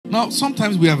Now,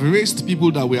 sometimes we have raised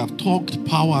people that we have talked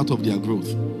power out of their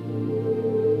growth.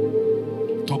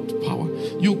 Talked power.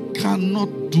 You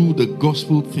cannot do the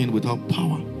gospel thing without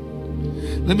power.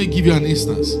 Let me give you an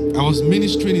instance. I was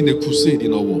ministering in a crusade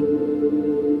in Owo.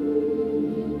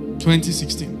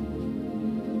 2016.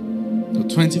 No,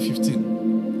 2015.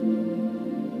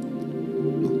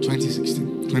 No,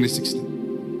 2016.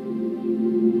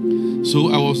 2016.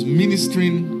 So I was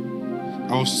ministering,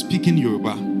 I was speaking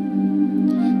Yoruba.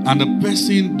 And the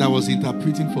person that was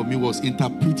interpreting for me was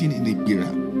interpreting in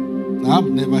Ibira. Now, I've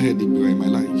never heard Ibira in my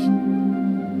life.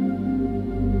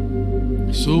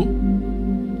 So,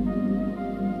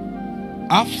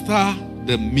 after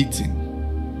the meeting,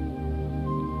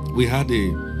 we had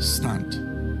a stand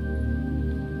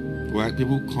where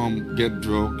people come get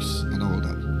drugs and all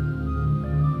that.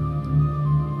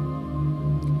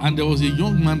 And there was a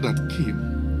young man that came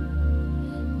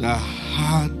that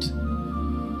had,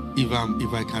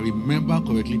 if I can remember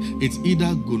correctly, it's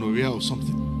either gonorrhea or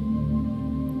something.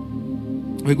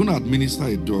 We're going to administer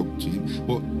a drug to him,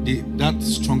 but that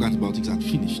strong antibiotics had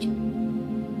finished.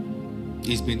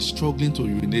 He's been struggling to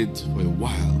urinate for a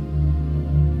while.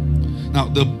 Now,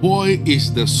 the boy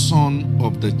is the son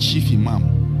of the chief imam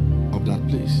of that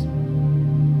place.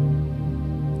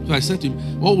 So I said to him,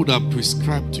 what would have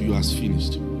prescribed to you has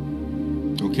finished.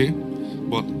 Okay?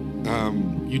 But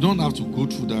you don't have to go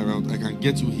through that route. I can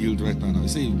get you healed right now. He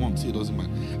said he won't. It doesn't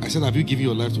matter. I said, have you given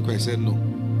your life to Christ? He said, no.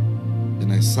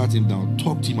 Then I sat him down,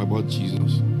 talked to him about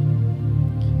Jesus.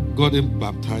 Got him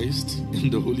baptized in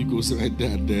the Holy Ghost right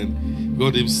there and then.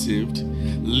 Got him saved.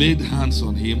 Laid hands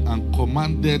on him and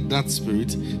commanded that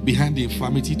spirit behind the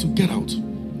infirmity to get out.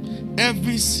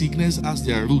 Every sickness has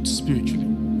their roots spiritually.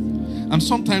 And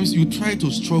sometimes you try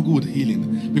to struggle with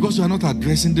healing because you are not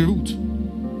addressing the root.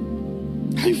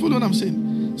 How you follow what I'm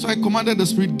saying? So I commanded the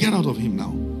spirit, get out of him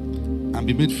now and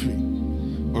be made free.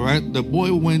 All right, the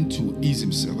boy went to ease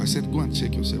himself. I said, go and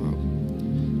check yourself out.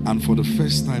 And for the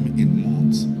first time in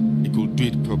months, he could do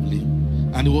it properly.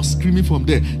 And he was screaming from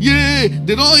there, yeah,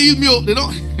 they don't heal me. They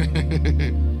don't.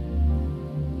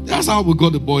 That's how we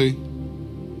got the boy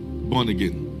born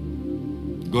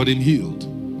again. Got him healed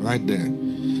right there.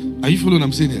 Are you following what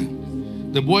I'm saying here?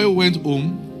 The boy went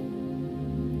home.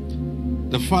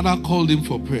 The father called him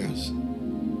for prayers.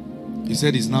 He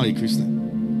said he's now a Christian.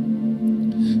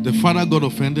 The father got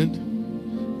offended,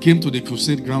 came to the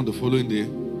crusade ground the following day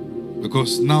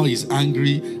because now he's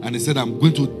angry and he said, I'm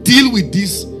going to deal with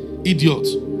this idiot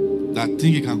that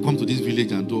think he can come to this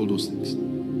village and do all those things.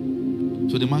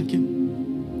 So the man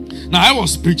came. Now I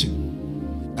was preaching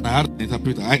and I had an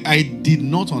interpreter. I did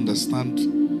not understand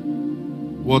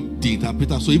what the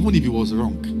interpreter, so even if he was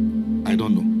wrong, I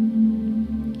don't know.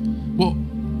 But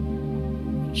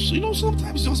so, you know,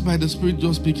 sometimes just by the Spirit,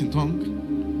 just speak in tongues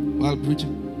while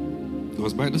preaching. It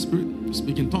was by the Spirit,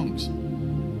 speak in tongues.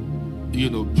 You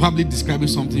know, probably describing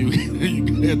something, you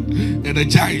get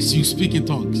energized, you speak in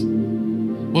tongues.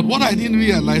 But what I didn't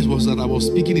realize was that I was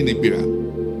speaking in Ibira.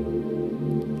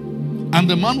 And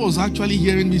the man was actually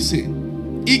hearing me say,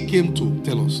 he came to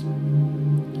tell us.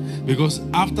 Because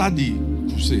after the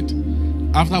crusade,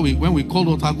 when we called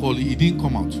altar call, he didn't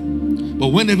come out. But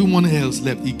when everyone else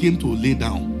left, he came to lay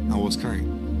down and was crying.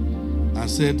 And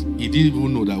said he didn't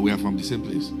even know that we are from the same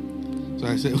place. So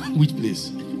I said, which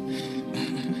place?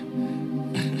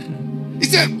 He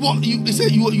said, what? He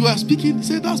said, you are speaking? He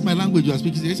said, that's my language you are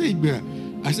speaking. He said, Ibira.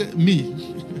 I said, me.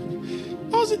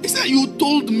 He said, you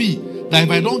told me that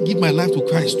if I don't give my life to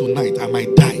Christ tonight, I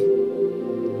might die.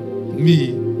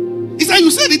 Me. He said, you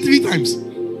said it 3 times.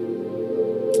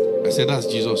 I said, that's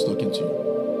Jesus talking to you.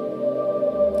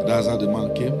 That's how the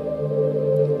man came,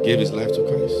 gave his life to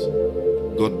Christ,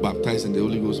 got baptized in the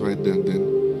Holy Ghost right there and then.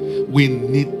 We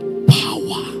need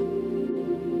power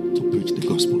to preach the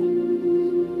gospel.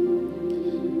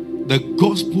 The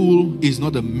gospel is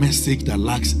not a message that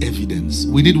lacks evidence.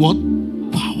 We need what?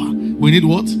 Power. We need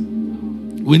what?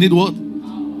 We need what?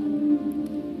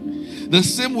 The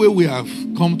same way we have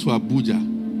come to Abuja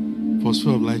for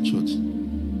Sphere of Light Church,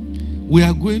 we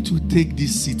are going to take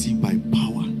this city by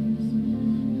power.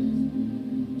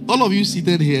 All of you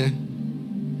seated here,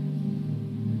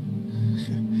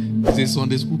 it's a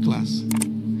Sunday school class. Do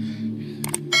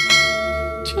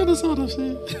you understand what I'm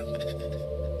saying?